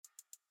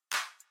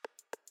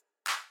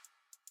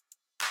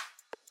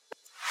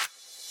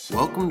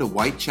Welcome to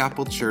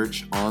Whitechapel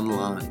Church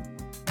Online.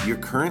 You're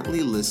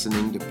currently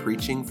listening to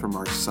preaching from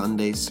our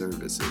Sunday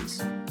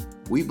services.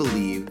 We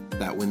believe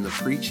that when the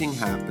preaching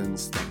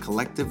happens, that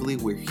collectively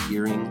we're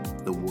hearing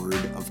the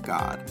Word of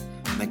God,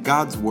 and that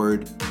God's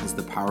Word has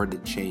the power to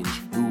change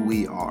who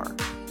we are.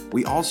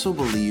 We also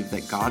believe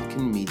that God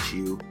can meet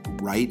you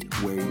right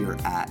where you're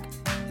at,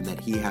 and that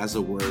He has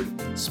a word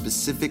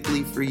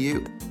specifically for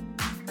you.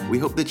 We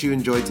hope that you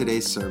enjoyed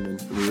today's sermon,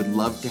 and we would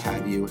love to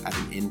have you at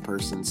an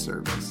in-person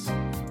service.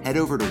 Head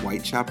over to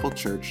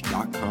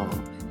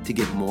whitechapelchurch.com to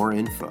get more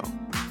info.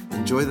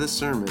 Enjoy the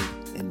sermon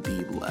and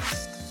be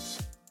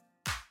blessed.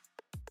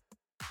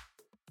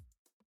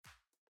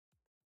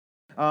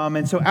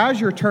 And so as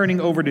you're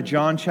turning over to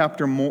John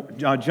chapter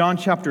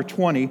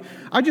 20,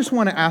 I just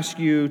want to ask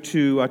you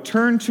to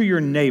turn to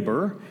your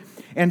neighbor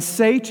and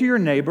say to your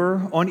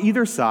neighbor on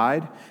either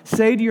side,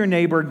 say to your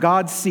neighbor,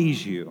 God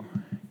sees you.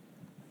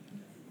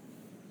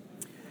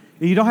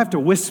 You don't have to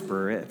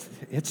whisper it.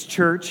 It's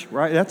church,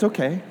 right? That's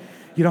okay.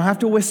 You don't have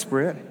to whisper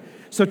it.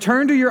 So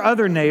turn to your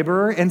other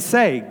neighbor and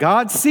say,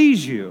 God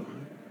sees you.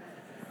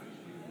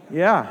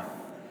 Yeah.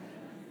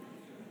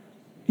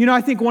 You know, I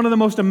think one of the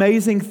most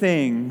amazing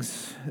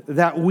things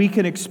that we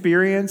can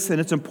experience, and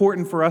it's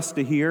important for us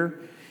to hear,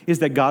 is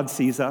that God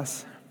sees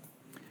us.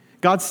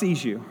 God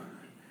sees you.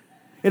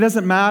 It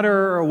doesn't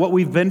matter what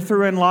we've been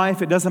through in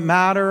life. It doesn't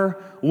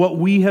matter what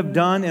we have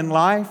done in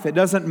life. It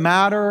doesn't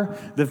matter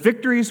the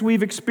victories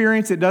we've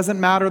experienced. It doesn't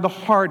matter the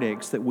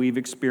heartaches that we've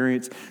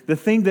experienced. The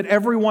thing that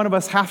every one of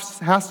us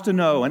has to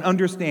know and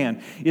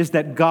understand is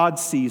that God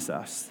sees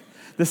us.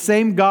 The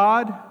same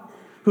God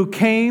who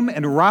came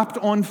and wrapped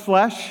on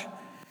flesh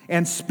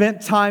and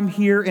spent time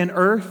here in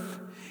earth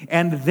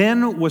and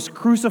then was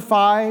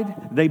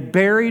crucified, they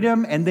buried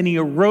him, and then he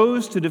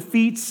arose to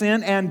defeat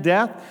sin and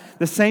death.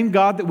 The same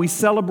God that we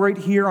celebrate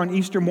here on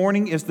Easter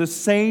morning is the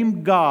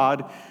same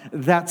God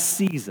that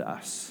sees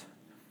us.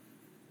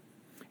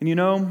 And you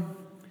know,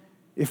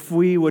 if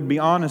we would be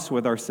honest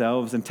with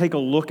ourselves and take a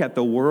look at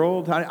the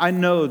world, I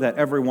know that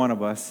every one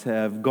of us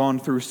have gone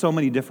through so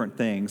many different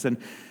things. And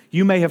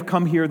you may have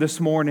come here this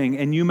morning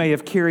and you may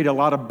have carried a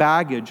lot of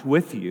baggage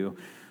with you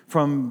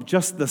from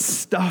just the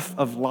stuff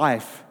of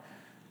life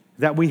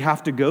that we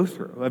have to go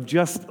through, of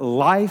just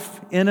life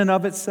in and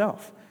of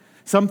itself.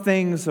 Some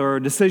things are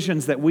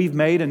decisions that we've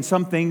made, and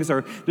some things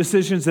are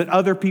decisions that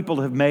other people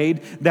have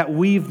made that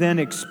we've then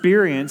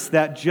experienced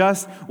that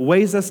just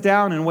weighs us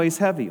down and weighs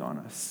heavy on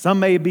us. Some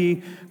may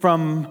be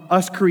from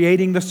us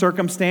creating the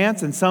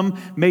circumstance, and some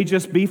may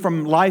just be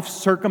from life's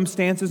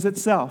circumstances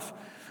itself.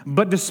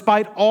 But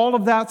despite all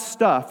of that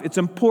stuff, it's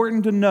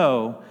important to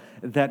know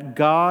that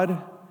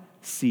God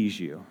sees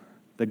you.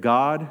 The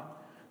God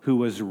who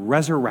was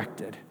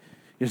resurrected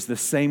is the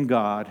same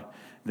God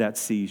that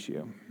sees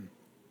you.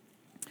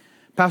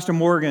 Pastor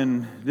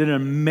Morgan did an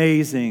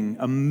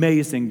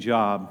amazing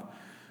job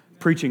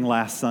preaching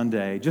last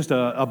Sunday. Just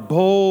a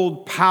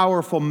bold,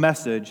 powerful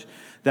message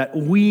that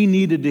we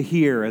needed to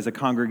hear as a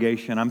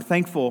congregation. I'm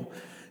thankful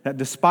that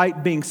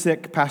despite being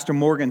sick, Pastor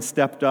Morgan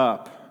stepped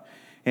up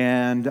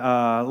and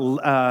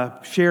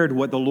shared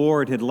what the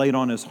Lord had laid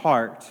on his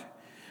heart.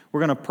 We're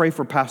going to pray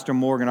for Pastor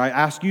Morgan. I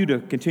ask you to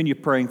continue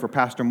praying for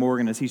Pastor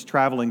Morgan as he's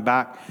traveling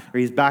back,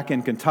 or he's back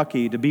in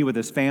Kentucky to be with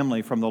his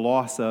family from the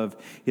loss of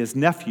his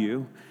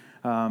nephew.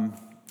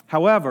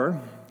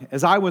 However,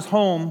 as I was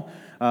home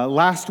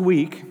last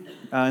week,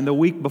 and the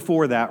week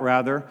before that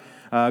rather,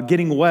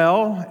 getting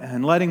well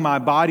and letting my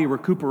body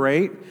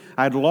recuperate,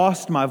 I had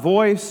lost my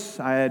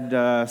voice, I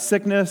had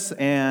sickness,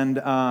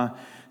 and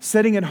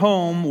sitting at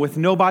home with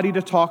nobody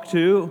to talk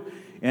to.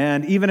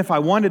 And even if I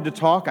wanted to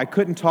talk, I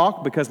couldn't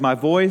talk because my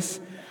voice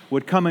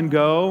would come and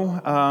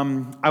go.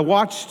 I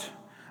watched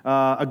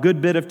a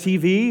good bit of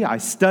TV. I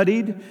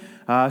studied,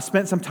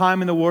 spent some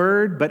time in the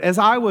Word. But as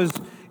I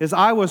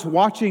was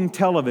watching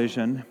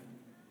television,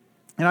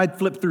 and I'd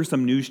flip through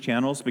some news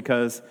channels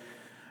because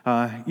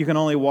you can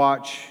only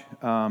watch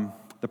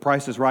The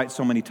Price is Right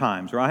so many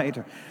times, right?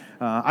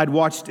 I'd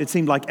watched, it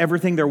seemed like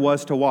everything there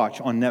was to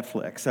watch on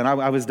Netflix, and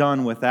I was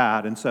done with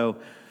that. And so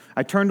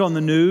I turned on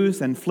the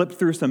news and flipped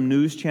through some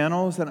news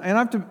channels, and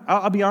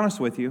I'll be honest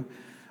with you.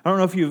 I don't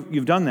know if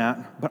you've done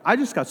that, but I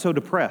just got so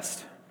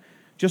depressed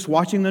just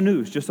watching the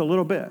news just a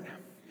little bit.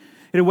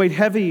 It weighed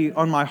heavy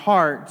on my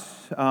heart,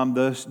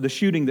 the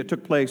shooting that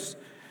took place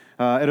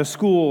at a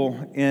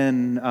school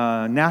in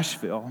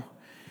Nashville.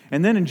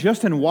 And then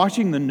in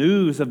watching the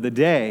news of the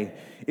day,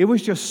 it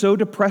was just so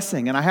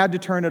depressing, and I had to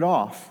turn it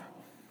off.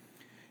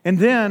 And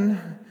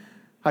then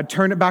I'd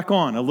turn it back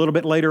on a little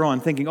bit later on,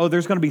 thinking,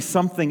 there's going to be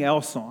something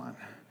else on.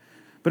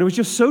 But it was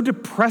just so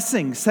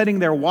depressing sitting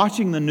there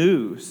watching the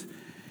news.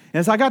 And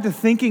as I got to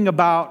thinking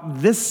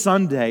about this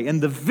Sunday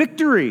and the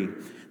victory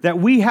that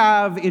we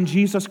have in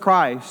Jesus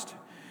Christ,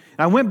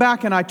 I went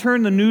back and I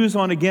turned the news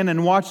on again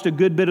and watched a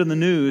good bit of the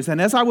news.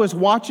 And as I was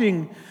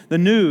watching the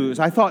news,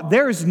 I thought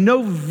there is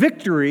no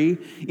victory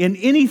in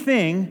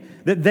anything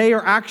that they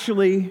are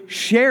actually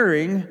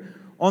sharing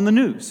on the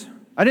news.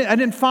 I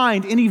didn't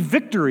find any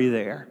victory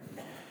there.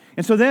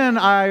 And so then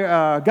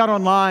I got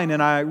online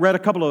and I read a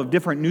couple of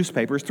different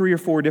newspapers, 3 or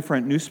 4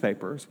 different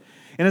newspapers.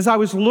 And as I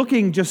was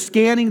looking, just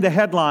scanning the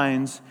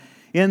headlines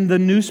in the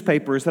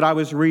newspapers that I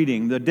was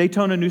reading, the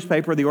Daytona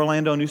newspaper, the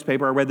Orlando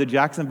newspaper, I read the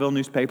Jacksonville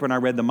newspaper, and I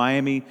read the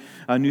Miami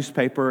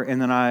newspaper,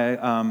 and then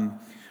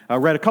I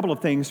read a couple of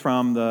things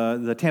from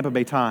the Tampa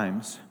Bay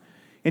Times.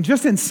 And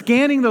just in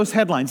scanning those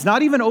headlines,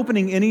 not even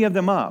opening any of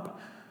them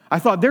up, I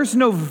thought there's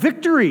no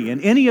victory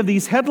in any of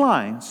these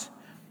headlines.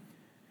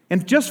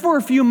 And just for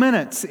a few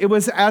minutes, it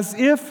was as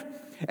if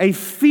a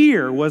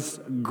fear was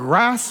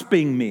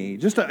grasping me,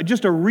 just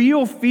a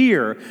real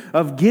fear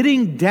of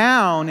getting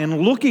down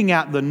and looking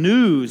at the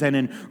news and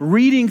in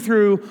reading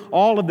through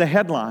all of the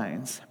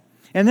headlines.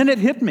 And then it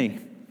hit me.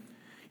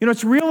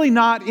 It's really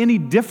not any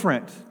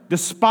different,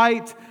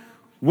 despite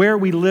where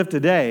we live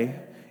today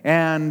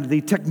and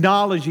the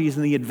technologies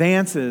and the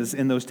advances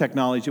in those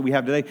technologies that we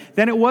have today,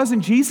 than it was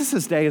in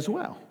Jesus' day as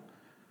well.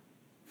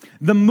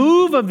 The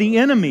move of the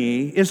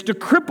enemy is to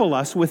cripple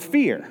us with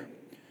fear.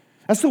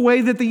 That's the way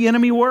that the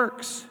enemy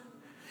works.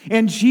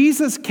 And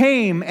Jesus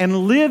came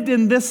and lived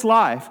in this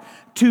life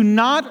to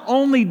not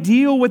only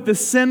deal with the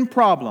sin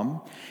problem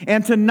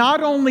and to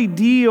not only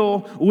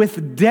deal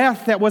with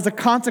death that was a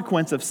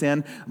consequence of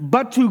sin,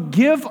 but to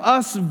give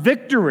us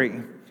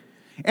victory.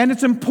 And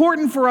it's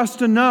important for us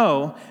to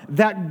know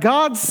that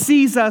God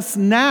sees us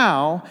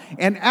now,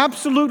 and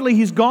absolutely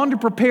He's gone to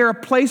prepare a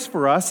place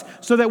for us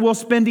so that we'll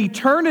spend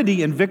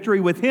eternity in victory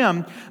with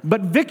Him.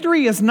 But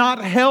victory is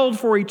not held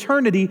for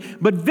eternity,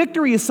 but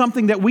victory is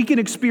something that we can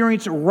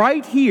experience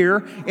right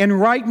here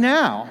and right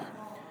now.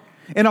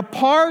 And a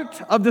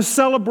part of the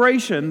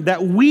celebration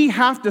that we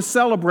have to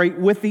celebrate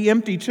with the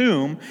empty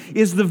tomb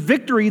is the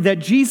victory that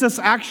Jesus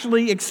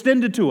actually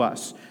extended to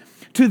us,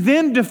 to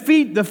then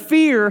defeat the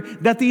fear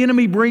that the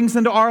enemy brings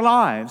into our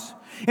lives.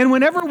 And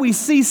whenever we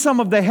see some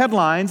of the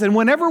headlines and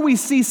whenever we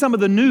see some of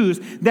the news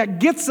that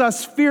gets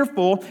us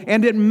fearful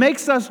and it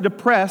makes us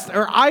depressed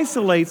or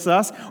isolates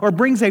us or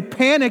brings a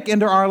panic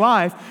into our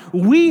life,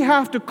 we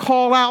have to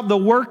call out the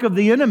work of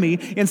the enemy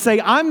and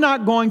say, I'm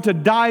not going to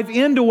dive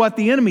into what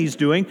the enemy's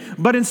doing,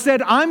 but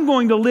instead I'm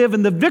going to live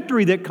in the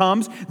victory that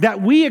comes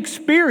that we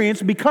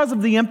experience because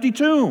of the empty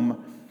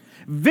tomb.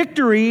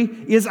 Victory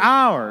is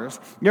ours.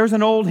 There's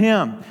an old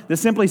hymn that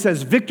simply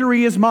says,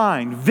 victory is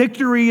mine,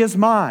 victory is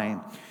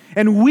mine.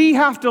 And we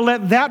have to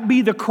let that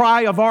be the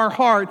cry of our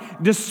heart,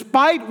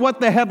 despite what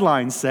the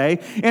headlines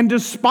say, and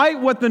despite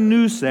what the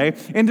news say,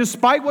 and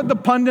despite what the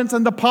pundits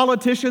and the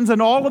politicians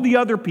and all of the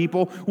other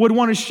people would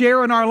want to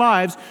share in our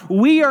lives.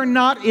 We are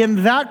not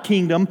in that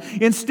kingdom.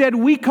 Instead,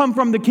 we come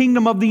from the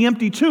kingdom of the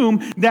empty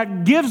tomb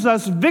that gives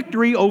us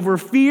victory over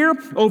fear,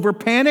 over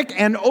panic,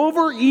 and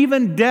over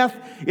even death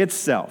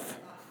itself.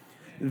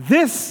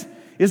 This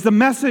is the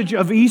message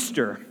of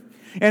Easter.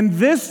 And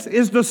this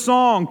is the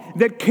song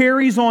that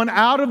carries on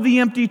out of the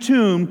empty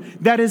tomb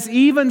that is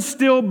even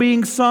still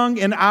being sung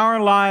in our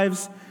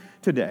lives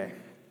today.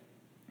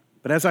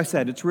 But as I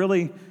said, it's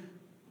really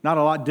not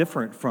a lot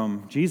different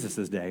from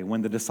Jesus' day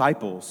when the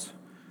disciples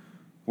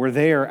were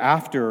there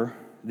after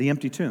the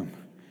empty tomb.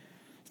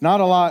 It's not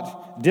a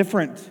lot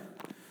different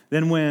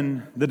than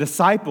when the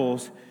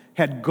disciples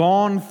had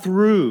gone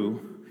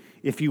through,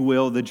 if you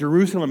will, the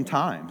Jerusalem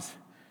Times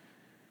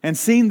and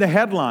seen the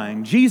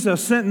headline,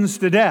 Jesus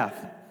sentenced to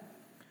death.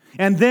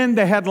 And then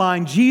the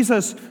headline,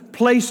 Jesus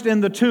placed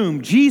in the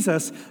tomb,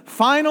 Jesus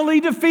finally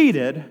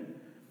defeated.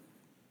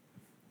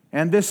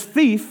 And this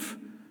thief,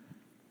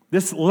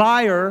 this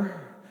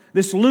liar,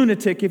 this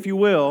lunatic, if you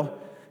will,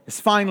 has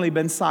finally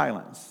been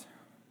silenced.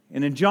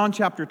 And in John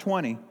chapter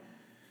 20,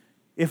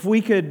 if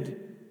we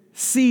could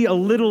see a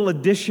little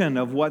addition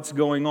of what's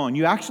going on,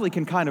 you actually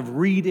can kind of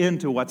read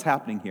into what's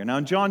happening here. Now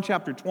in John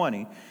chapter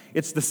 20,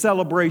 it's the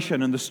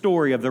celebration and the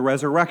story of the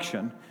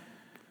resurrection.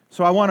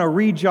 So I want to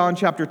read John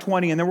chapter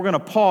 20, and then we're going to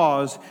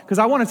pause, because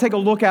I want to take a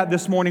look at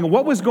this morning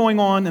what was going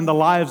on in the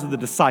lives of the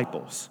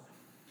disciples.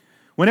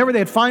 Whenever they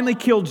had finally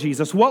killed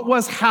Jesus, what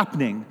was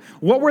happening?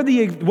 What were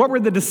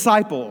the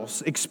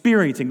disciples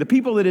experiencing? The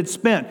people that had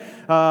spent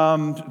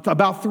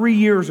about 3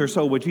 years or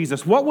so with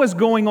Jesus. What was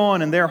going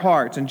on in their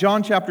hearts? In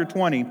John chapter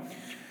 20,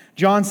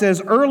 John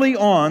says, early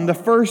on, the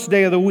first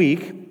day of the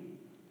week,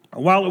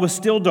 while it was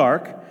still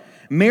dark,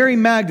 Mary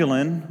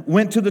Magdalene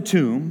went to the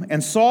tomb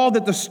and saw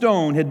that the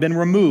stone had been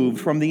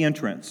removed from the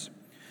entrance.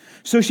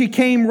 So she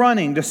came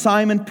running to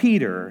Simon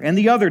Peter and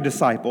the other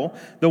disciple,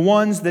 the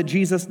one that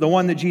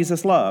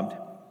Jesus loved.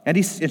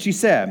 And she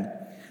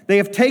said, "They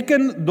have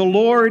taken the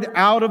Lord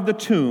out of the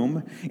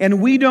tomb,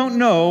 and we don't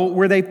know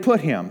where they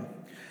put him."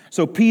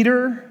 So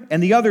Peter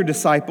and the other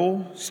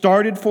disciple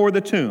started for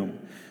the tomb.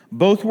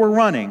 Both were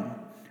running,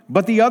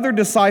 but the other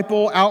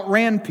disciple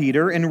outran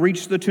Peter and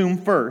reached the tomb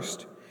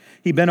first.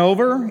 He bent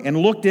over and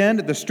looked in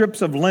at the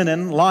strips of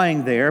linen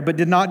lying there, but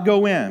did not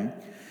go in.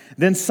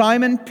 Then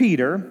Simon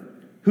Peter,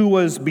 who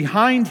was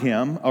behind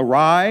him,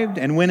 arrived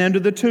and went into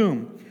the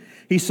tomb.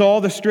 He saw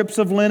the strips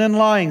of linen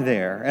lying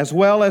there, as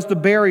well as the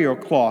burial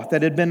cloth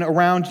that had been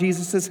around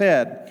Jesus'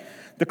 head.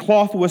 The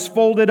cloth was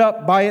folded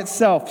up by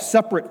itself,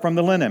 separate from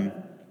the linen.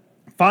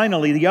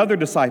 Finally, the other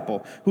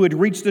disciple who had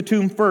reached the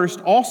tomb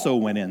first also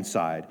went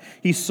inside.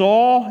 He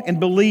saw and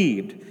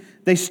believed.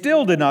 They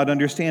still did not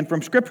understand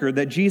from Scripture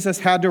that Jesus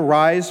had to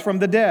rise from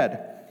the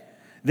dead.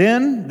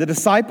 Then the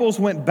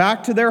disciples went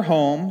back to their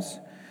homes,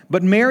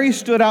 but Mary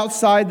stood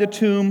outside the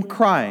tomb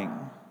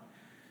crying.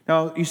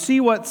 Now, you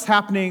see what's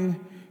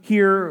happening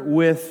here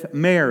with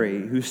Mary,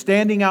 who's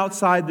standing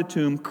outside the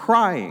tomb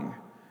crying,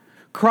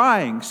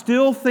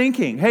 still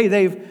thinking, hey,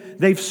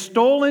 they've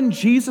stolen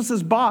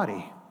Jesus'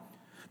 body,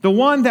 the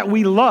one that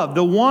we love,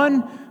 the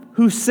one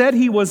who said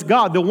he was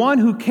God, the one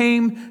who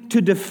came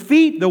to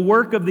defeat the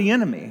work of the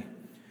enemy.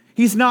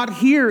 He's not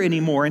here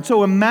anymore. And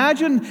so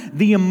imagine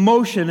the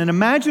emotion and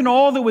imagine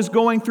all that was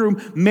going through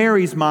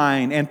Mary's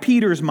mind and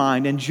Peter's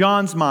mind and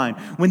John's mind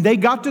when they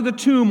got to the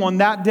tomb on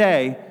that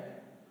day,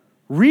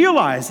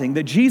 realizing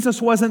that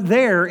Jesus wasn't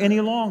there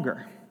any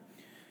longer.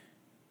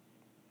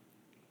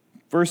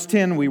 Verse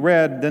 10, we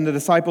read, then the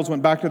disciples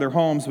went back to their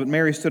homes, but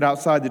Mary stood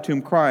outside the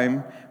tomb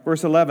crying.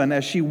 Verse 11,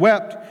 as she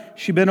wept,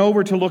 she bent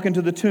over to look into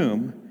the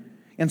tomb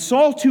and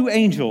saw two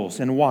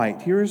angels in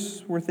white. Here's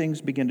where things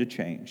begin to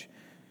change.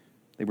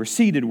 They were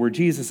seated where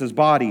Jesus'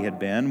 body had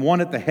been, one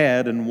at the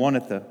head and one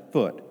at the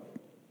foot.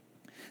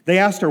 They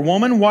asked her,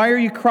 woman, why are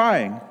you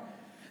crying?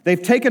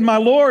 They've taken my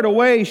Lord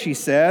away, she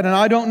said, and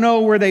I don't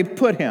know where they've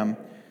put him.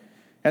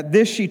 At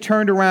this, she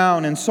turned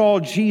around and saw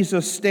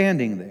Jesus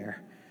standing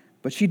there,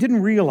 but she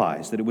didn't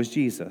realize that it was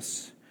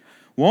Jesus.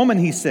 Woman,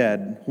 he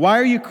said, why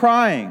are you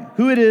crying?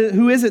 Who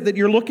is it that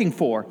you're looking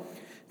for?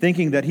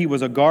 Thinking that he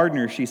was a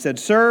gardener, she said,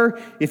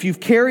 sir, if you've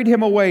carried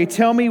him away,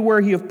 tell me where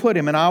you have put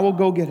him, and I will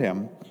go get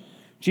him.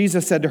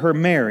 Jesus said to her,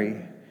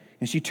 Mary,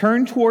 and she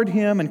turned toward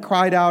him and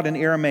cried out in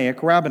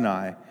Aramaic,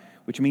 Rabboni,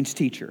 which means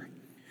teacher.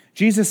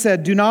 Jesus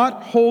said, do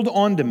not hold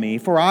on to me,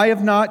 for I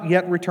have not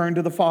yet returned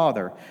to the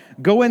Father.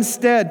 Go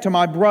instead to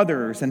my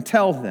brothers and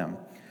tell them,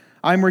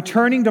 I'm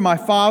returning to my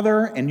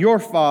Father and your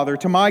Father,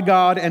 to my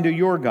God and to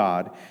your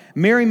God.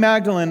 Mary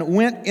Magdalene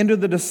went to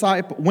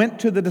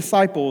the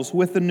disciples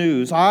with the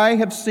news, I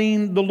have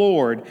seen the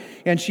Lord,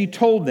 and she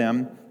told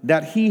them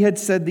that he had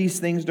said these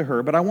things to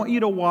her. But I want you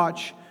to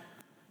watch,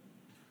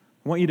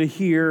 I want you to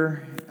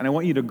hear, and I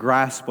want you to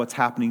grasp what's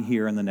happening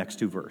here in the next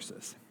two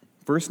verses.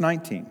 Verse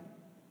 19.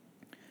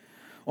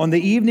 On the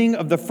evening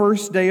of the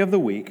first day of the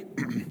week,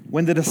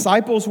 when the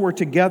disciples were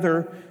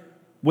together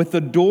with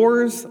the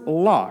doors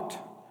locked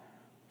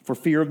for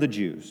fear of the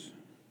Jews,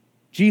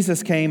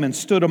 Jesus came and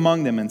stood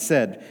among them and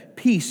said,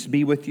 peace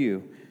be with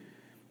you.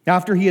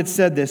 After he had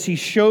said this, he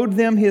showed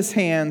them his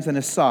hands and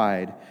his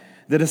side.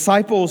 The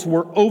disciples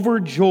were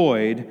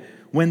overjoyed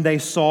when they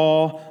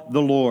saw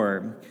the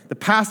Lord. The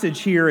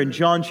passage here in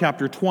John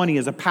chapter 20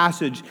 is a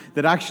passage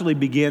that actually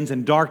begins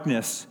in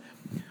darkness.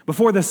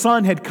 Before the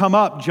sun had come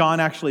up,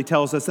 John actually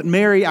tells us that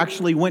Mary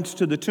actually went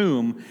to the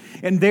tomb,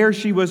 and there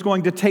she was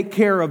going to take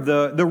care of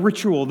the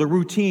ritual, the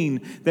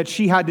routine that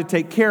she had to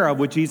take care of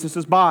with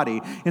Jesus' body.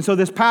 And so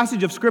this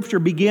passage of Scripture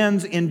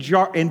begins in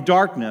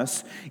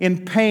darkness,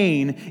 in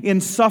pain,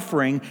 in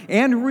suffering,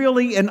 and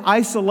really in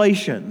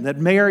isolation, that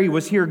Mary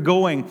was here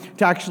going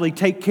to actually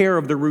take care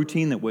of the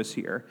routine that was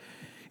here.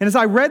 And as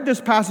I read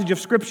this passage of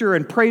Scripture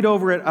and prayed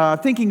over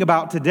it, thinking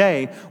about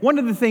today, one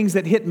of the things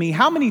that hit me,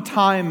 how many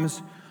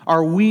times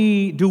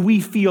do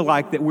we feel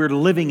like that we're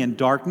living in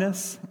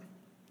darkness?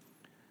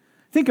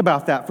 Think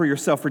about that for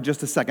yourself for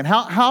just a second.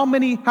 How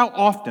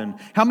often,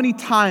 how many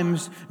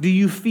times do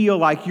you feel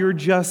like you're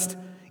just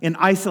in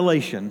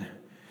isolation?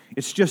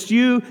 It's just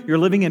you're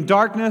living in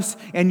darkness,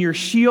 and you're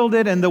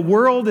shielded, and the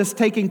world is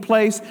taking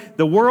place.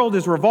 The world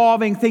is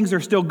revolving. Things are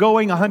still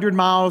going 100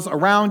 miles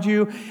around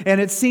you,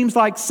 and it seems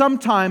like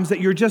sometimes that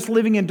you're just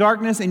living in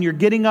darkness, and you're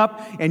getting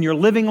up, and you're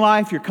living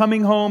life. You're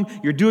coming home.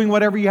 You're doing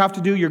whatever you have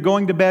to do. You're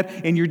going to bed,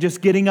 and you're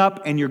just getting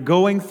up, and you're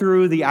going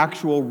through the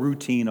actual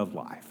routine of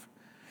life.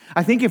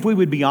 I think if we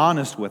would be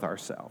honest with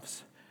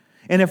ourselves,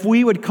 and if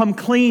we would come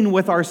clean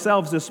with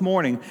ourselves this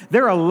morning,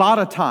 there are a lot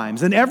of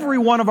times in every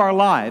one of our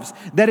lives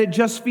that it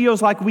just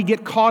feels like we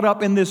get caught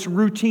up in this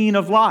routine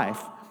of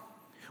life.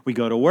 We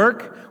go to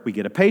work, we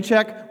get a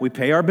paycheck, we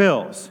pay our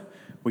bills.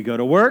 We go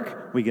to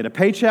work, we get a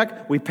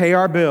paycheck, we pay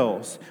our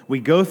bills. We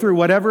go through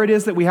whatever it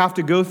is that we have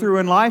to go through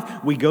in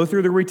life. We go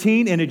through the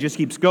routine, and it just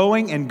keeps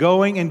going and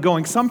going and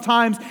going.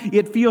 Sometimes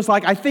it feels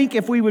like, I think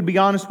if we would be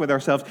honest with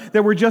ourselves,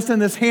 that we're just in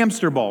this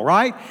hamster ball,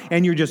 right?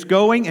 And you're just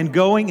going and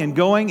going and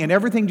going, and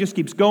everything just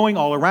keeps going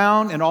all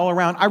around and all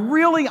around. I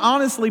really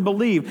honestly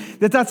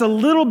believe that that's a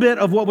little bit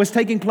of what was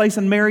taking place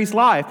in Mary's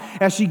life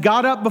as she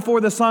got up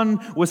before the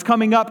sun was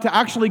coming up to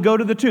actually go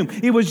to the tomb.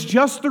 It was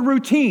just the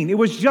routine. It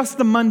was just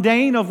the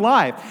mundane of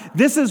life.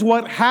 This is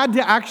what had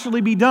to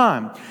actually be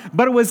done.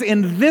 But it was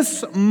in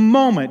this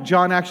moment,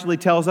 John actually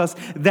tells us,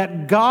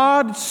 that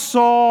God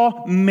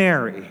saw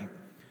Mary.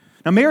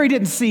 Now, Mary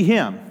didn't see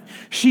him.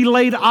 She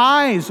laid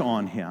eyes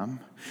on him.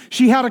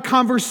 She had a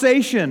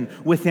conversation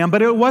with him,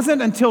 but it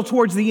wasn't until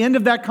towards the end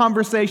of that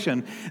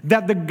conversation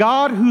that the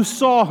God who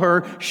saw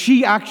her,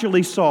 she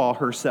actually saw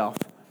herself.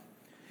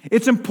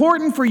 It's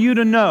important for you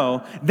to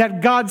know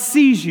that God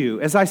sees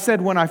you, as I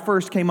said when I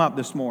first came up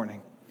this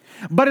morning.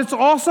 But it's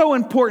also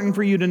important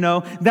for you to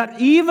know that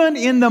even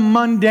in the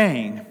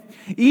mundane,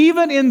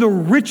 even in the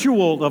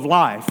ritual of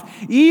life,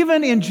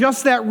 even in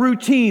just that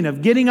routine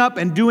of getting up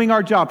and doing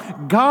our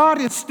job, God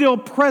is still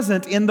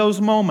present in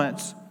those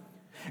moments.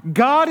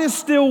 God is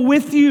still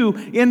with you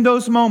in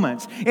those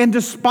moments. And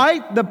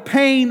despite the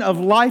pain of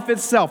life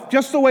itself,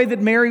 just the way that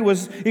Mary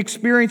was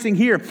experiencing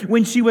here,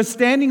 when she was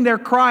standing there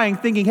crying,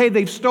 thinking, hey,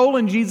 they've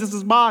stolen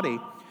Jesus' body,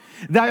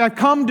 that I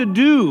come to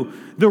do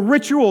the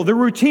ritual, the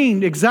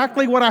routine,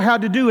 exactly what I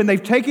had to do, and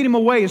they've taken him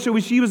away. So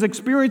she was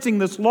experiencing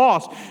this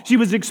loss. She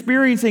was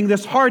experiencing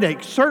this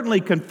heartache, certainly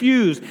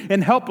confused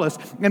and helpless,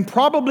 and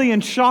probably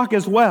in shock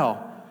as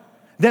well,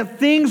 that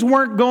things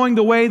weren't going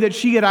the way that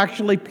she had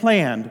actually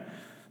planned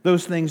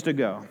those things to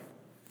go.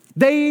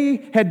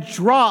 They had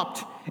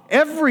dropped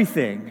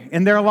everything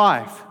in their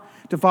life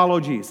to follow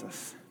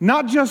Jesus.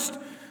 Not just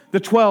the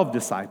 12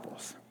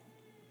 disciples,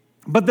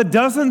 but the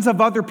dozens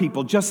of other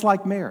people just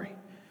like Mary.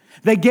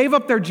 They gave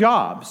up their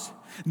jobs.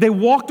 They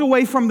walked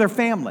away from their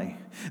family.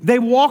 They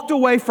walked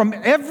away from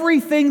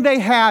everything they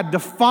had to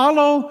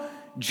follow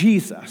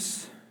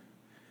Jesus.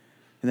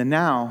 And then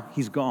now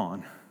he's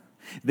gone.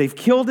 They've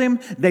killed him,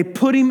 they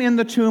put him in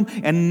the tomb,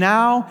 and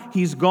now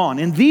he's gone.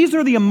 And these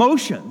are the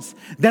emotions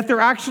that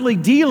they're actually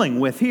dealing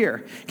with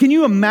here. Can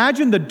you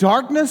imagine the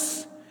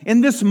darkness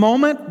in this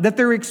moment that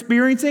they're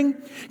experiencing?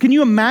 Can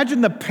you imagine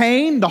the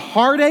pain, the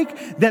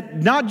heartache that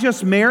not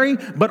just Mary,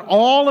 but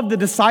all of the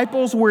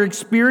disciples were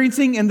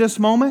experiencing in this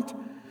moment?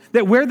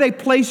 That where they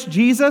placed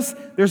Jesus,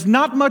 there's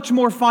not much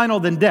more final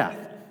than death.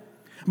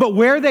 But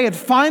where they had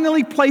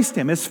finally placed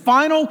him, his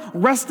final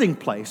resting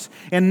place,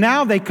 and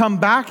now they come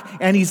back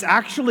and he's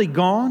actually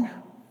gone.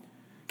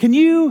 Can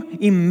you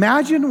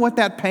imagine what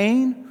that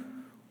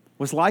pain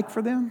was like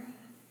for them?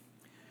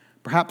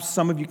 Perhaps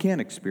some of you can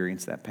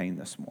experience that pain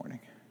this morning.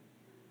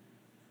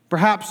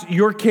 Perhaps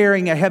you're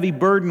carrying a heavy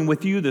burden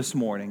with you this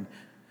morning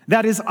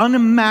that is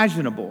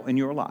unimaginable in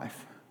your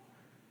life,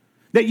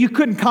 that you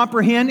couldn't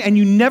comprehend and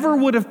you never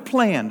would have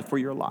planned for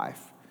your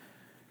life.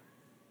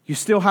 You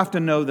still have to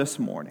know this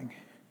morning,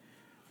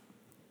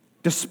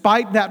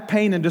 despite that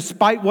pain and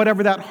despite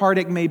whatever that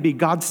heartache may be,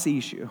 God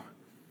sees you.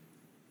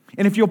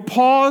 And if you'll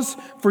pause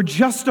for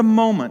just a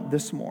moment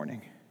this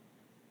morning,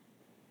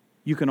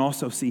 you can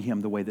also see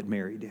him the way that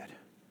Mary did.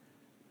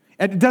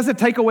 And does it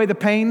take away the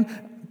pain?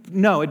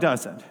 No, it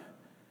doesn't.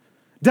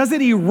 Does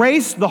it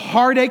erase the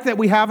heartache that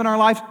we have in our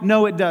life?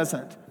 No, it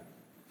doesn't.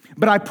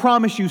 But I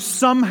promise you,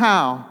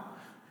 somehow,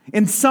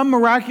 in some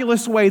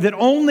miraculous way that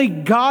only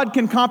God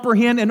can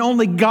comprehend and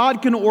only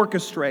God can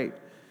orchestrate,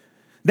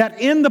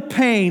 that in the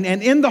pain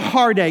and in the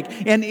heartache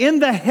and in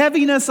the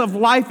heaviness of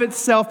life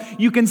itself,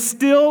 you can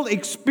still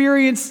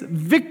experience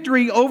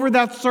victory over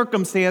that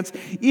circumstance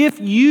if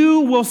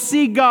you will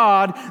see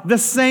God the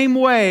same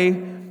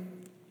way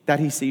that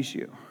he sees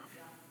you.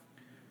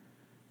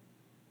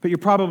 But you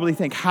probably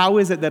think, how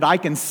is it that I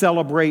can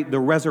celebrate the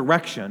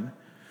resurrection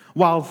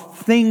while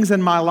things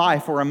in my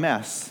life are a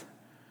mess?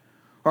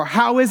 Or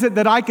how is it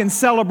that I can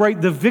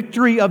celebrate the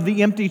victory of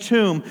the empty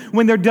tomb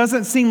when there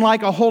doesn't seem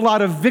like a whole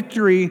lot of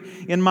victory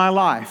in my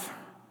life?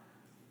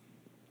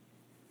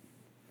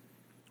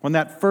 On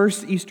that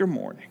first Easter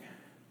morning,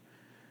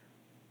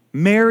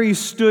 Mary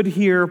stood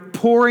here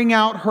pouring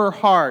out her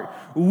heart,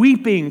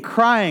 weeping,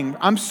 crying,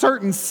 I'm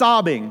certain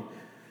sobbing,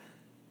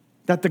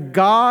 that the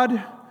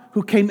God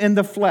who came in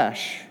the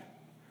flesh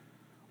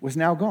was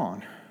now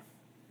gone,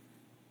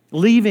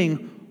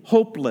 leaving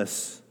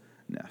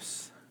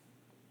hopelessness.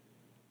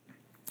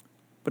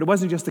 But it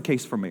wasn't just the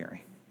case for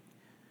Mary.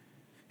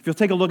 If you'll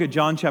take a look at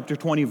John chapter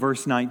 20,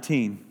 verse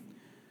 19,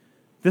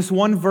 this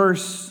one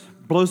verse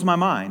blows my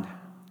mind.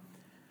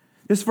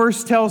 This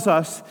verse tells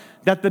us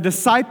that the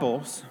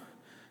disciples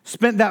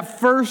spent that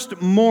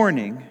first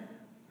morning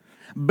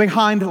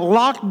behind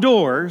locked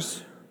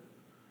doors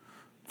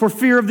for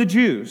fear of the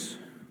Jews.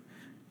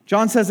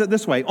 John says it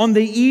this way: on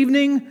the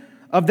evening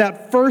of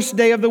that first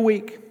day of the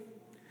week,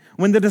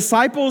 when the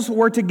disciples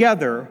were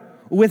together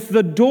with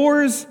the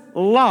doors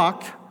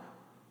locked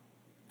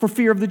for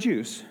fear of the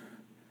Jews.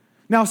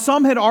 Now,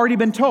 some had already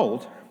been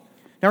told.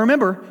 Now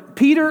remember,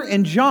 Peter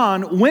and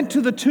John went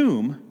to the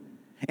tomb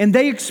and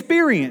they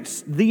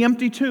experienced the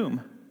empty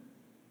tomb.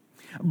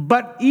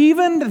 But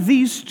even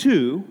these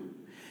two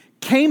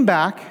came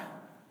back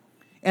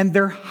and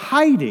they're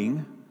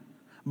hiding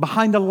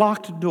behind a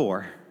locked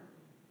door.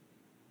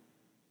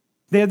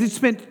 They had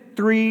spent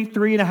three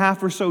and a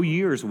half or so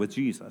years with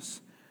Jesus.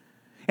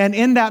 And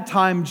in that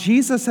time,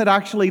 Jesus had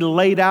actually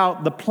laid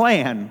out the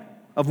plan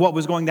of what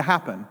was going to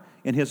happen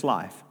in his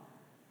life.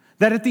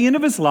 That at the end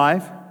of his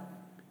life,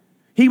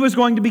 he was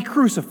going to be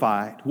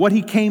crucified, what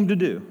he came to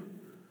do.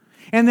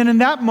 And then in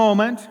that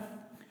moment,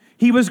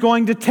 he was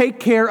going to take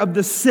care of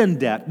the sin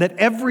debt that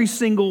every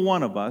single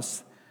one of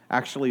us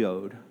actually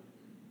owed.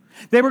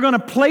 They were going to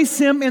place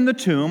him in the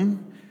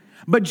tomb,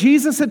 but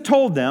Jesus had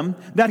told them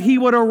that he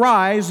would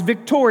arise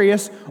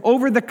victorious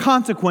over the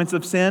consequence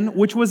of sin,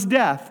 which was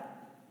death.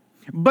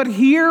 But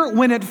here,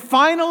 when it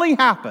finally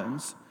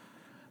happens,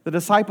 the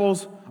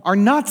disciples are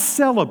not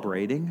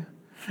celebrating.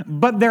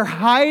 but they're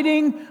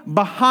hiding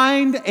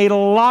behind a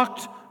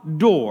locked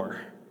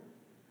door,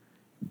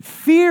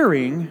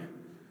 fearing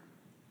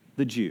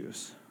the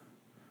Jews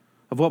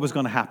of what was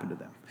going to happen to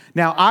them.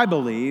 Now, I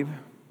believe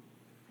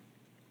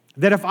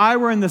that if I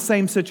were in the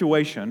same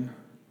situation,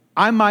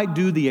 I might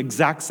do the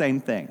exact same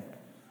thing.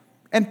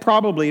 And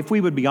probably, if we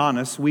would be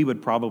honest, we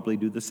would probably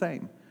do the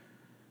same.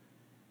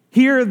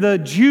 Here, the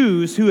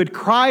Jews who had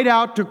cried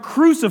out to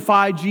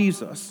crucify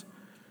Jesus,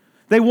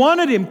 they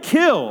wanted him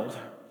killed.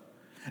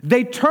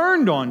 They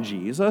turned on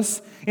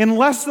Jesus in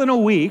less than a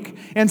week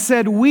and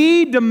said,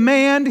 "We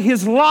demand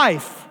his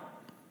life."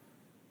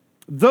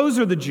 Those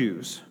are the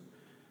Jews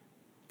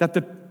that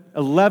the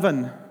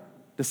 11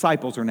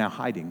 disciples are now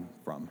hiding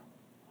from,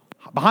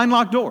 behind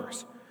locked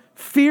doors,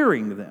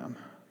 fearing them,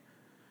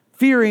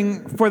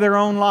 fearing for their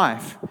own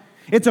life.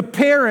 It's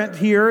apparent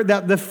here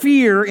that the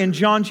fear in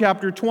John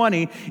chapter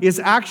 20 is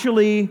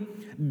actually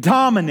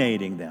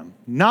dominating them,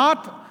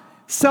 not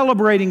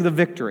celebrating the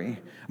victory,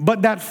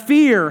 but that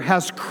fear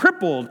has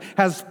crippled,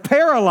 has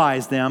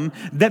paralyzed them,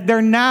 that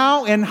they're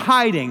now in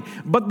hiding.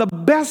 But the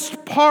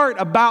best part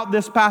about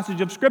this passage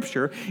of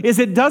Scripture is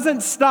it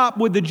doesn't stop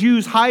with the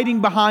Jews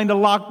hiding behind a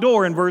locked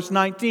door in verse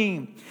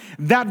 19.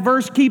 That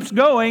verse keeps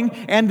going,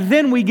 and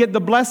then we get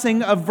the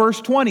blessing of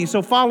verse 20.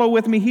 So follow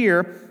with me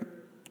here.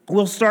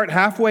 We'll start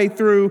halfway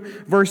through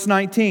verse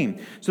 19.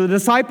 So the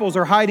disciples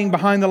are hiding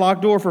behind the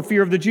locked door for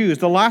fear of the Jews.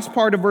 The last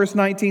part of verse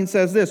 19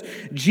 says this: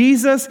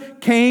 Jesus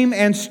came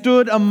and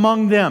stood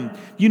among them.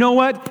 You know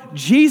what?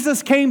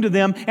 Jesus came to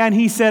them and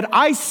he said,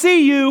 "I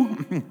see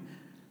you."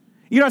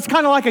 You know, it's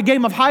kind of like a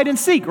game of hide and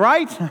seek,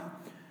 right?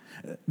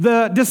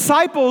 The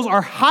disciples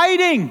are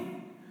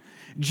hiding.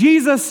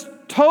 Jesus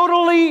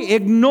totally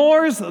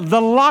ignores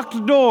the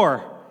locked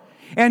door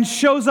and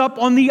shows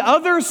up on the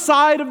other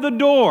side of the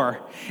door.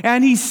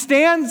 And he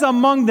stands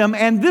among them,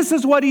 and this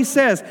is what he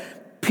says: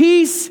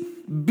 "Peace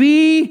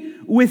be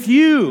with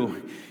you."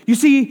 You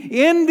see,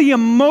 in the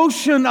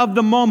emotion of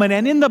the moment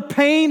and in the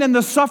pain and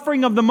the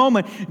suffering of the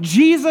moment,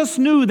 Jesus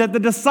knew that the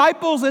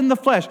disciples in the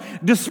flesh,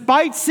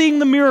 despite seeing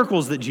the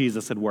miracles that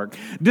Jesus had worked,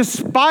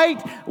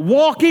 despite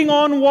walking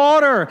on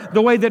water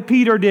the way that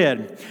Peter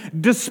did,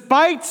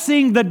 despite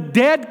seeing the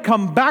dead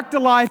come back to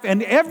life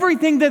and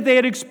everything that they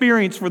had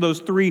experienced for those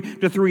 3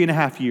 to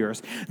 3.5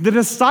 years, the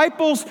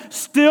disciples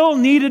still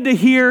needed to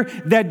hear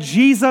that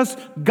Jesus,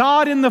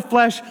 God in the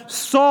flesh,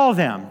 saw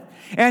them.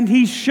 And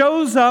he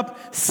shows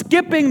up,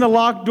 skipping the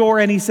locked door,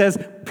 and he says,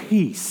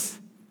 "Peace,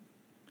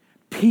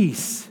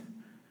 peace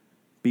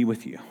be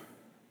with you."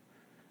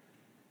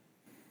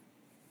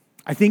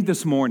 I think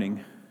this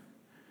morning,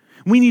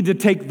 we need to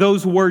take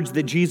those words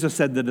that Jesus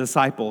said to the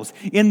disciples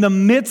in the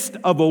midst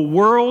of a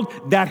world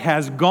that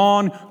has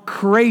gone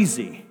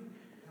crazy,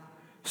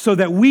 so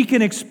that we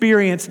can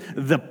experience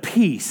the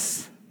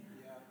peace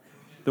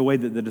the way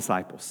that the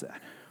disciples said.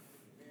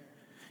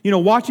 You know,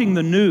 watching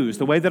the news,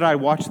 the way that I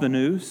watch the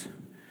news,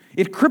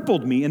 it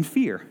crippled me in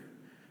fear.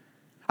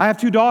 I have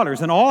 2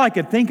 daughters, and all I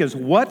could think is,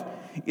 what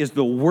is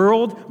the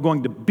world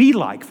going to be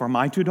like for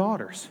my 2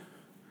 daughters?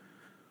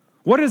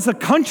 What is the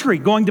country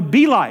going to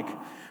be like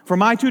for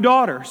my 2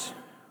 daughters?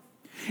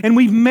 And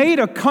we've made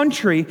a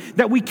country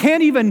that we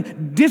can't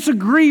even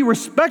disagree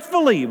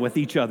respectfully with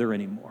each other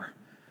anymore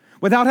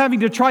without having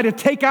to try to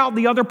take out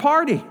the other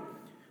party.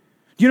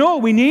 Do you know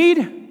what we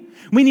need?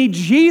 We need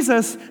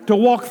Jesus to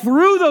walk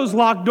through those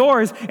locked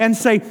doors and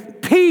say,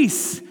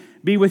 "Peace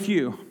be with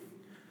you.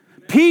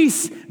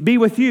 Peace be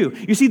with you."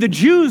 You see, the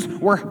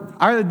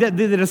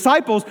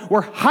disciples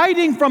were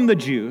hiding from the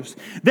Jews.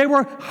 They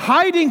were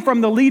hiding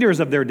from the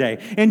leaders of their day.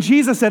 And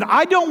Jesus said,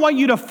 "I don't want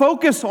you to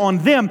focus on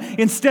them.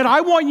 Instead,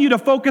 I want you to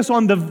focus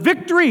on the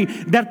victory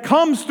that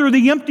comes through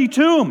the empty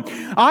tomb.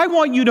 I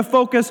want you to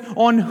focus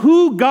on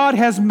who God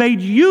has made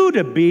you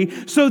to be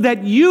so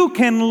that you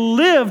can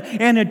live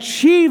and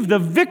achieve the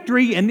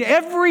victory in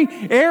every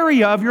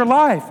area of your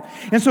life."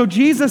 And so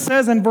Jesus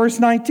says in verse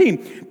 19,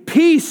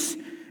 "Peace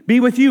be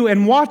with you."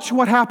 And watch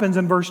what happens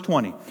in verse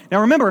 20.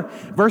 Now remember,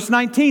 verse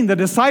 19, the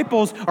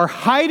disciples are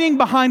hiding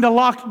behind a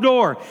locked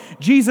door.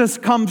 Jesus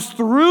comes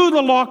through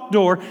the locked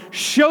door,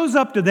 shows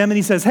up to them, and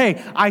he says,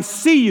 "Hey, I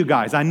see you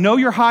guys. I know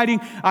you're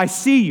hiding. I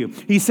see you."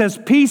 He says,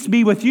 "Peace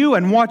be with you."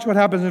 And watch what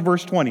happens in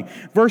verse 20.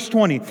 Verse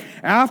 20,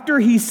 after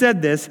he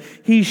said this,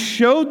 he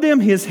showed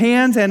them his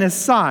hands and his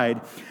side.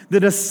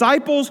 The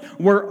disciples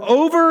were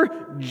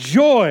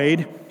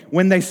overjoyed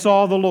when they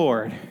saw the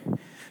Lord.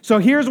 So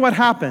here's what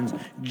happens.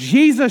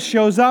 Jesus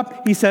shows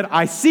up. He said,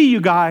 "I see you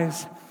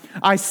guys.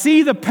 I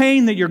see the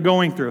pain that you're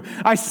going through.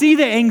 I see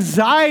the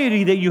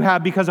anxiety that you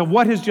have because of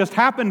what has just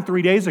happened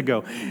 3 days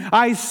ago.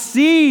 I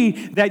see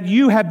that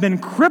you have been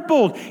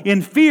crippled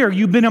in fear.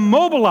 You've been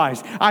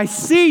immobilized. I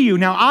see you.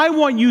 Now I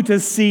want you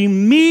to see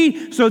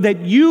me so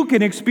that you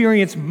can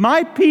experience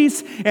my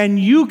peace and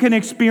you can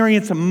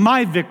experience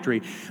my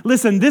victory."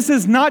 Listen, this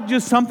is not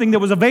just something that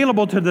was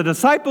available to the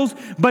disciples,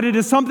 but it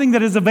is something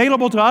that is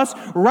available to us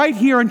right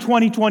here in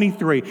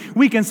 2023.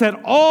 We can set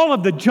all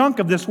of the junk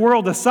of this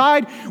world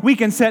aside. We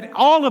can set set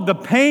all of the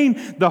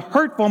pain, the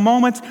hurtful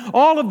moments,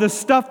 all of the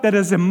stuff that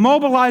is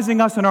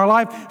immobilizing us in our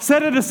life,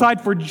 set it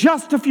aside for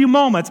just a few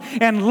moments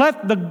and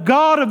let the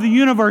God of the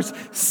universe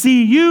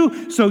see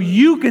you so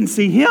you can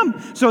see Him,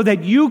 so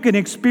that you can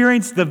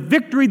experience the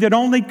victory that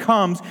only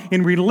comes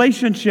in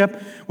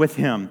relationship with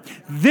Him.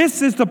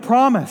 This is the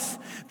promise.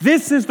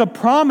 This is the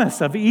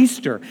promise of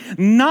Easter.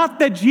 Not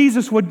that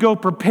Jesus would go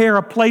prepare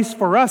a place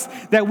for us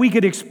that we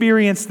could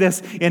experience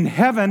this in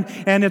heaven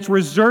and it's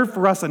reserved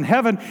for us in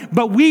heaven,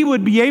 but we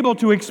would be able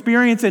to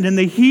experience it in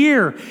the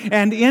here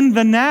and in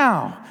the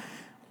now.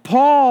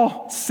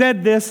 Paul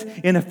said this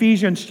in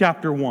Ephesians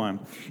chapter 1.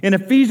 In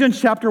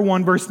Ephesians chapter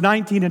 1, verse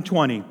 19 and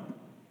 20,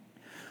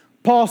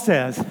 Paul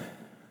says,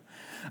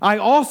 I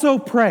also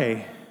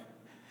pray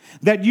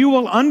that you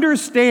will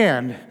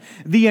understand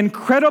the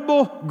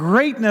incredible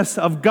greatness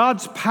of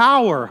God's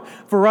power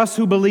for us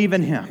who believe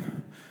in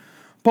Him.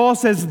 Paul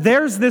says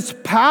there's this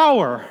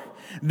power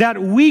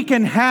that we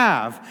can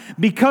have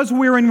because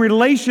we're in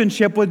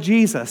relationship with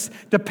Jesus.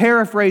 To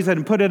paraphrase it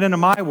and put it into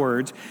my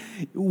words,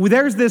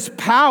 there's this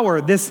power,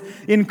 this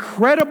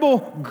incredible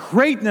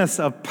greatness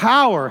of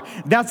power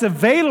that's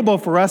available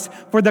for us,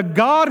 for the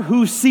God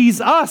who sees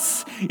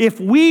us, if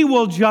we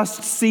will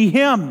just see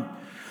Him.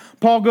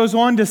 Paul goes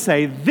on to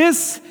say,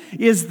 this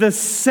is the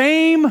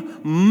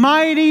same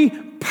mighty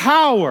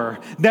power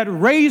that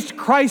raised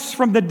Christ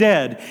from the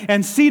dead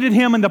and seated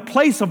Him in the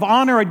place of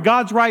honor at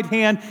God's right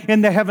hand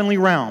in the heavenly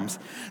realms.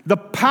 The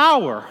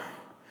power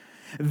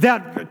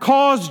that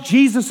caused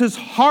Jesus'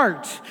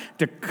 heart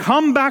to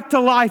come back to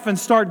life and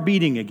start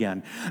beating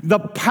again. The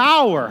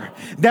power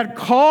that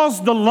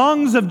caused the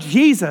lungs of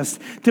Jesus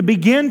to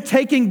begin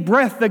taking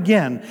breath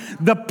again.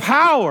 The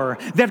power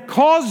that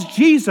caused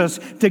Jesus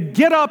to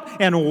get up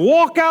and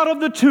walk out of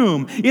the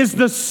tomb is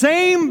the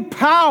same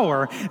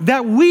power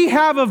that we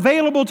have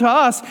available to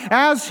us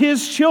as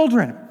His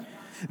children.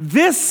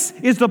 This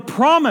is the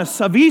promise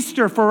of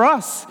Easter for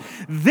us.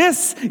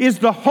 This is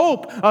the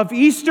hope of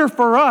Easter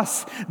for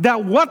us,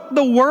 that what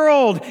the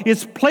world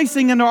is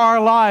placing into our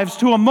lives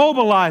to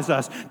immobilize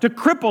us, to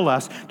cripple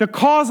us, to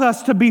cause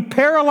us to be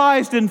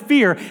paralyzed in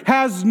fear,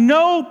 has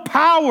no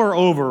power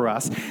over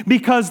us,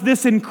 because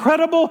this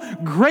incredible,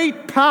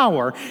 great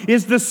power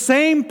is the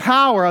same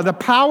power, the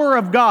power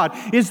of God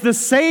is the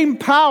same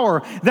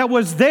power that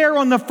was there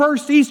on the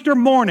first Easter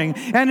morning,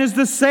 and is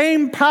the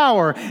same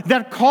power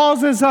that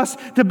causes us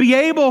to be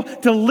able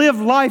to live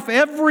life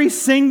every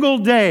single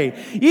day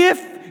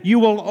if you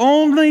will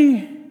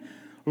only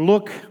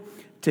look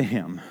to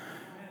Him.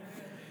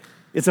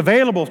 It's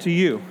available to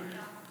you.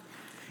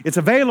 It's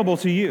available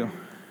to you.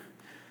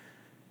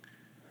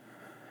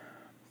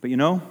 But you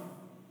know,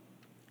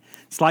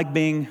 it's like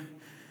being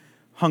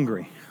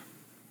hungry.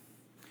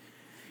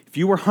 If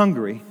you were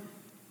hungry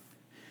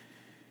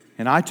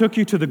and I took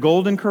you to the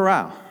Golden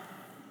Corral,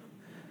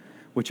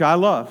 which I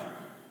love,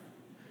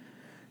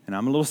 and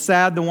I'm a little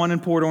sad the one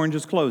in Port Orange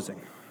is closing,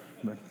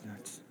 but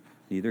that's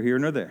neither here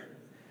nor there.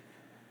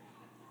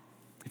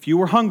 If you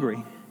were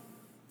hungry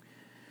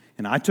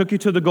and I took you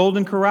to the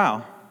Golden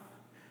Corral,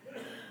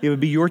 it would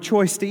be your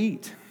choice to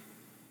eat.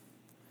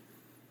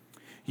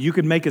 You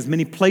could make as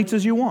many plates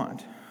as you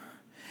want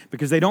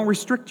because they don't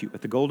restrict you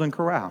at the Golden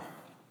Corral.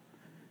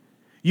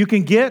 You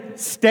can get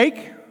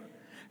steak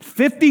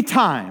 50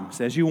 times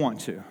as you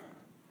want to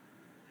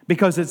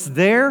because it's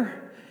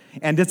there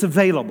and it's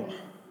available.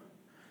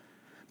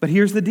 But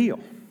here's the deal.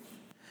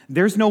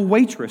 There's no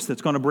waitress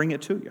that's going to bring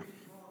it to you.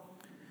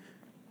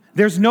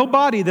 There's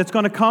nobody that's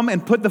going to come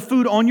and put the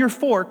food on your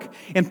fork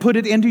and put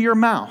it into your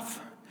mouth.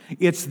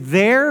 It's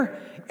there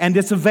and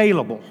it's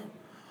available.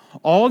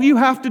 All you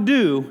have to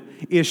do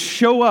is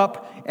show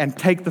up and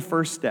take the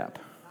first step.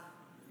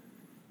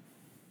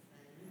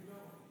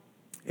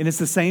 And it's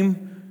the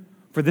same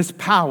for this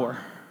power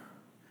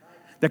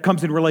that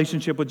comes in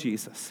relationship with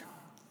Jesus.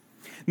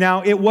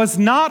 Now, it was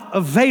not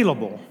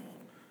available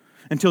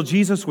until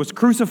Jesus was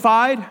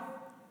crucified,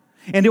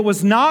 and it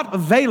was not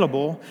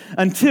available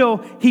until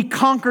He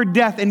conquered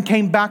death and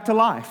came back to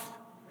life.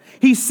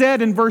 He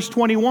said in verse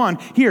 21,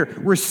 here,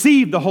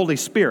 receive the Holy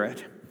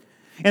Spirit.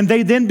 And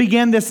they then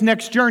began this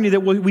next journey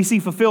that we see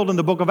fulfilled in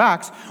the book of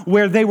Acts,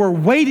 where they were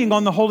waiting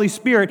on the Holy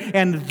Spirit,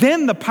 and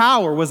then the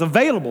power was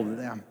available to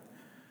them.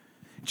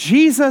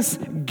 Jesus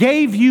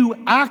gave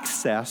you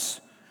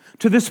access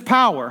to this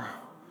power.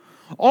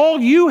 All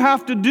you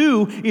have to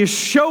do is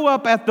show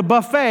up at the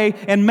buffet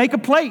and make a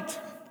plate.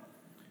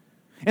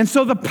 And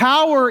so the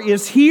power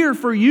is here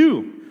for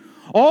you.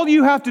 All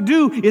you have to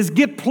do is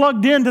get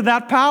plugged into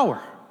that power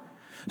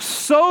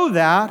so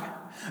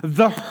that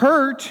the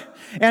hurt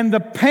and the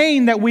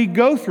pain that we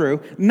go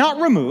through, not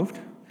removed,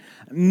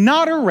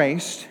 not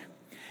erased,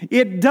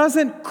 it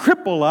doesn't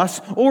cripple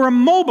us or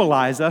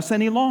immobilize us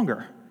any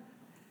longer.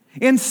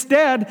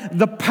 Instead,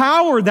 the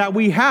power that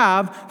we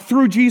have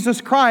through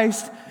Jesus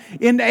Christ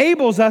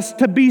enables us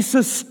to be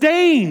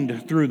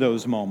sustained through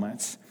those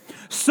moments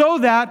so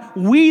that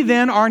we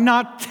then are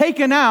not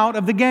taken out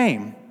of the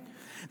game.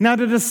 Now,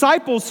 the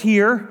disciples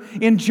here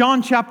in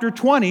John chapter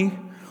 20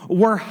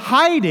 were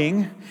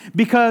hiding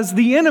because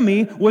the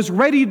enemy was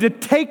ready to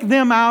take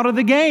them out of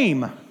the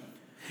game.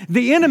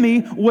 The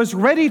enemy was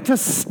ready to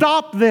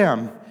stop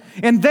them.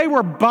 And they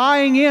were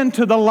buying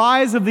into the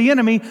lies of the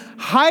enemy,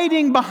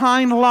 hiding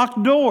behind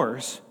locked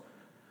doors.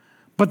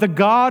 But the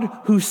God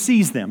who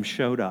sees them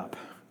showed up.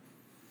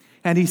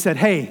 And he said,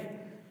 hey,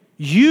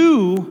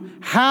 you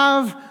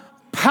have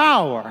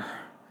power.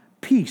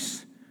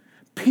 Peace,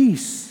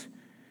 peace,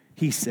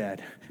 he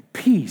said.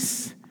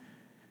 Peace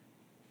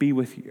be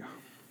with you.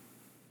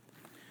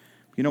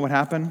 You know what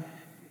happened?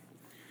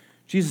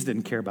 Jesus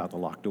didn't care about the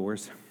locked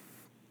doors.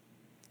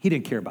 He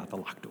didn't care about the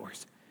locked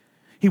doors.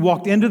 He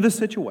walked into the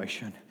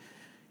situation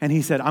and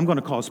he said, I'm going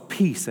to cause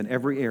peace in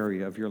every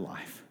area of your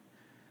life.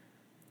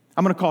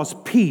 I'm going to cause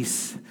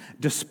peace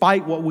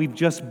despite what we've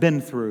just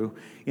been through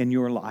in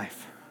your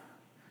life.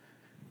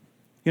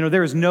 You know,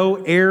 there is no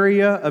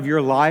area of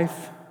your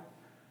life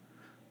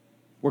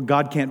where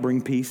God can't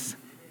bring peace.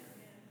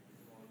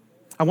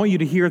 I want you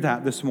to hear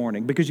that this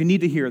morning because you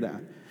need to hear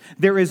that.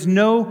 There is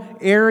no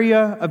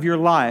area of your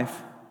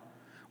life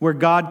where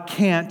God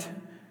can't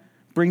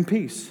bring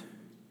peace.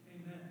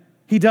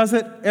 He does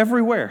it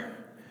everywhere.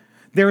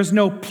 There is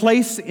no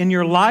place in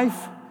your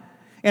life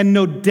and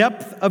no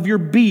depth of your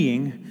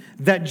being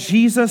that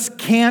Jesus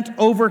can't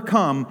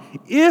overcome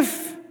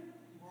if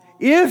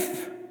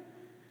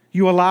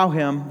you allow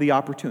him the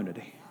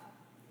opportunity.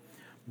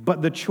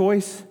 But the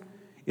choice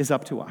is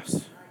up to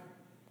us.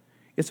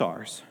 It's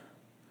ours.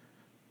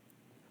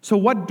 So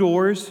what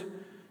doors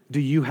do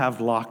you have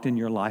locked in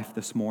your life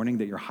this morning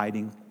that you're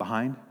hiding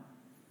behind?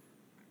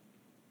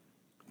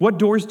 What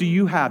doors do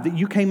you have that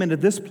you came into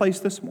this place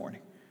this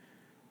morning?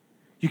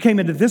 You came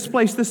into this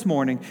place this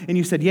morning and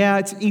you said, yeah,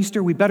 it's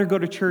Easter, we better go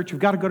to church, we've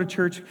got to go to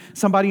church.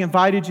 Somebody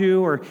invited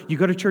you, or you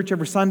go to church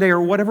every Sunday,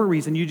 or whatever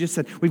reason, you just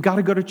said, we've got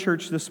to go to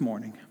church this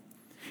morning.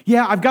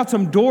 Yeah, I've got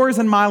some doors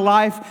in my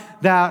life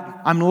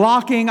that I'm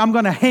locking. I'm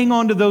going to hang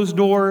on to those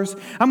doors.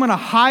 I'm going to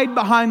hide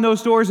behind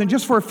those doors. And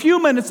just for a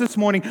few minutes this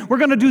morning, we're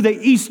going to do the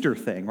Easter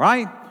thing,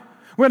 right?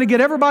 We're going to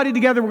get everybody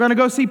together. We're going to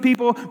go see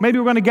people. Maybe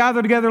we're going to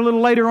gather together a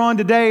little later on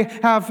today,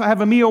 have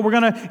a meal. We're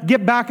going to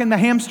get back in the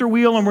hamster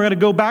wheel, and we're going to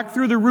go back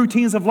through the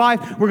routines of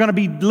life. We're going to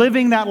be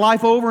living that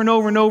life over and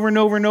over and over and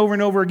over and over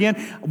and over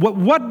again.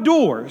 What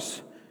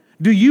doors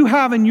do you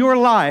have in your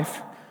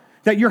life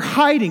that you're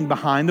hiding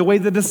behind the way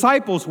the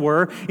disciples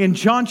were in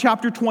John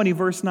chapter 20,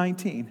 verse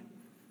 19?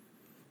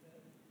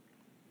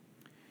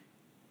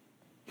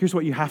 Here's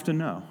what you have to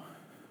know.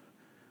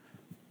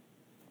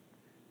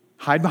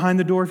 Hide behind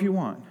the door if you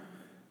want.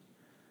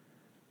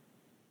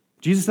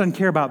 Jesus doesn't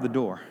care about the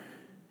door.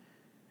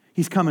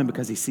 He's coming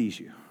because he sees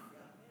you.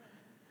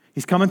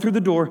 He's coming through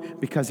the door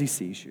because he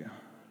sees you.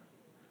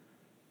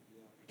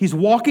 He's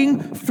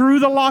walking through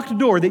the locked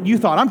door that you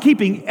thought, I'm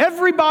keeping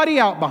everybody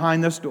out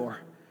behind this door.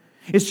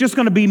 It's just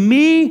going to be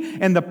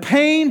me and the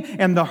pain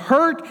and the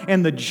hurt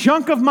and the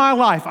junk of my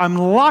life. I'm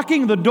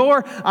locking the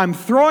door. I'm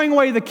throwing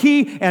away the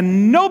key,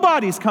 and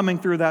nobody's coming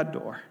through that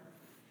door.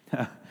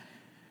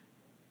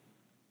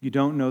 You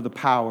don't know the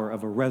power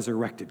of a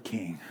resurrected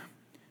king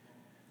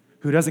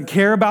who doesn't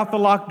care about the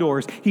locked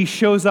doors. He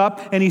shows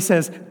up and he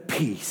says,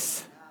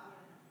 peace,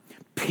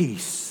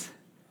 peace.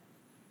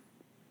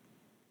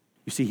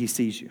 You see, he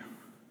sees you.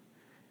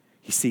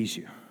 He sees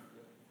you.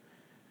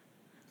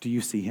 Do you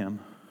see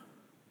him?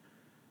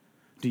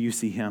 Do you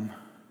see him?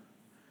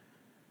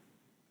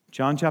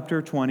 John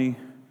chapter 20,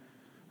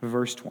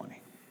 verse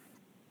 20.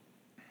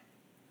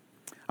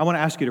 I want to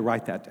ask you to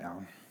write that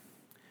down.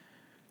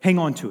 Hang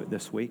on to it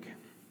this week.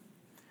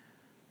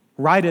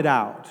 Write it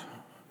out.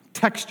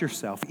 Text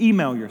yourself.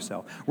 Email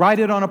yourself. Write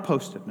it on a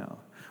Post-it note.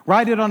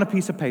 Write it on a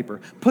piece of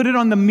paper. Put it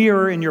on the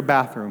mirror in your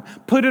bathroom.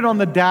 Put it on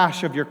the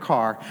dash of your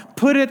car.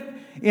 Put it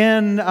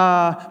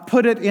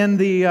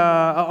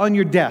on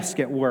your desk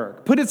at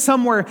work. Put it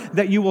somewhere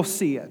that you will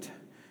see it.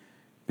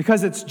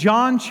 Because it's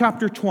John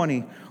chapter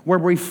 20 where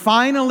we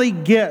finally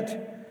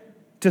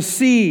get to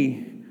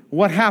see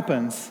what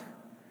happens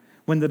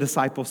when the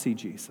disciples see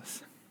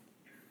Jesus.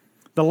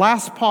 The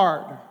last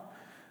part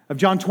of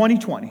John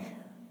 20:20,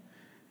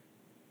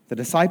 the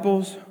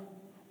disciples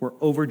were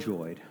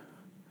overjoyed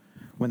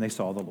when they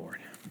saw the Lord.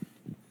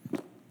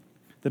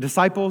 The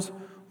disciples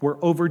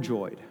were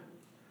overjoyed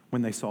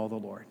when they saw the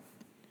Lord.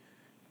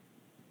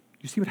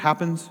 You see what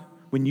happens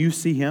when you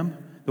see him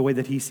the way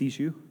that he sees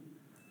you?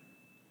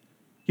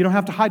 You don't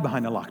have to hide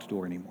behind a locked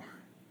door anymore.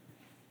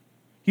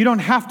 You don't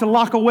have to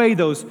lock away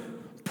those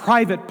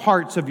private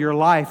parts of your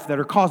life that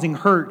are causing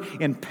hurt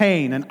and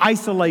pain and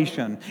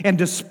isolation and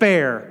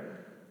despair.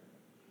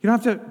 You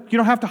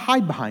don't have to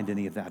hide behind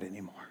any of that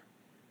anymore.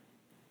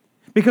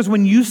 Because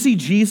when you see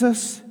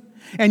Jesus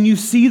and you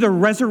see the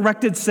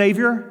resurrected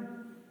Savior,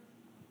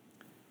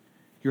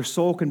 your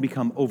soul can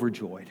become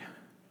overjoyed.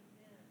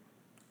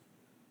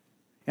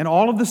 And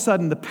all of a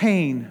sudden the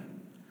pain,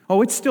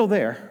 it's still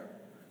there.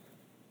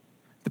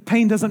 The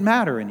pain doesn't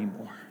matter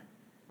anymore.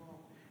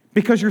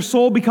 Because your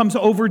soul becomes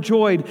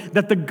overjoyed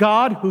that the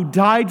God who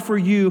died for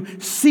you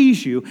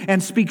sees you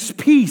and speaks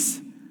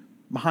peace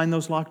behind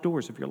those locked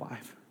doors of your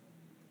life.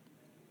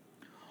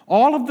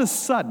 all of the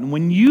sudden,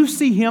 when you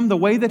see him the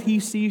way that he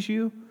sees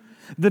you,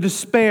 the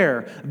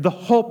despair, the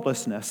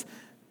hopelessness,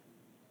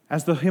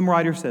 as the hymn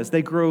writer says,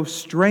 they grow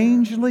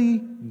strangely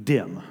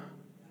dim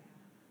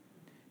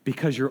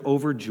because you're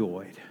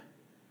overjoyed,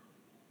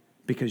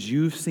 because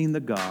you've seen the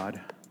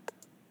God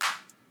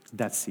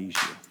that sees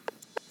you.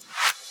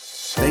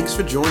 Thanks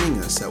for joining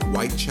us at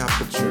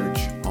Whitechapel Church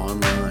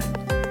Online.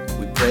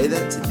 We pray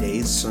that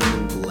today's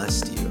sermon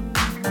blessed you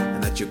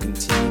and that you'll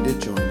continue to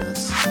join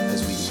us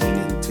as we lean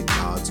into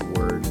God's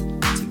Word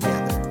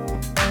together.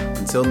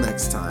 Until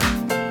next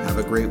time, have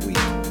a great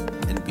week.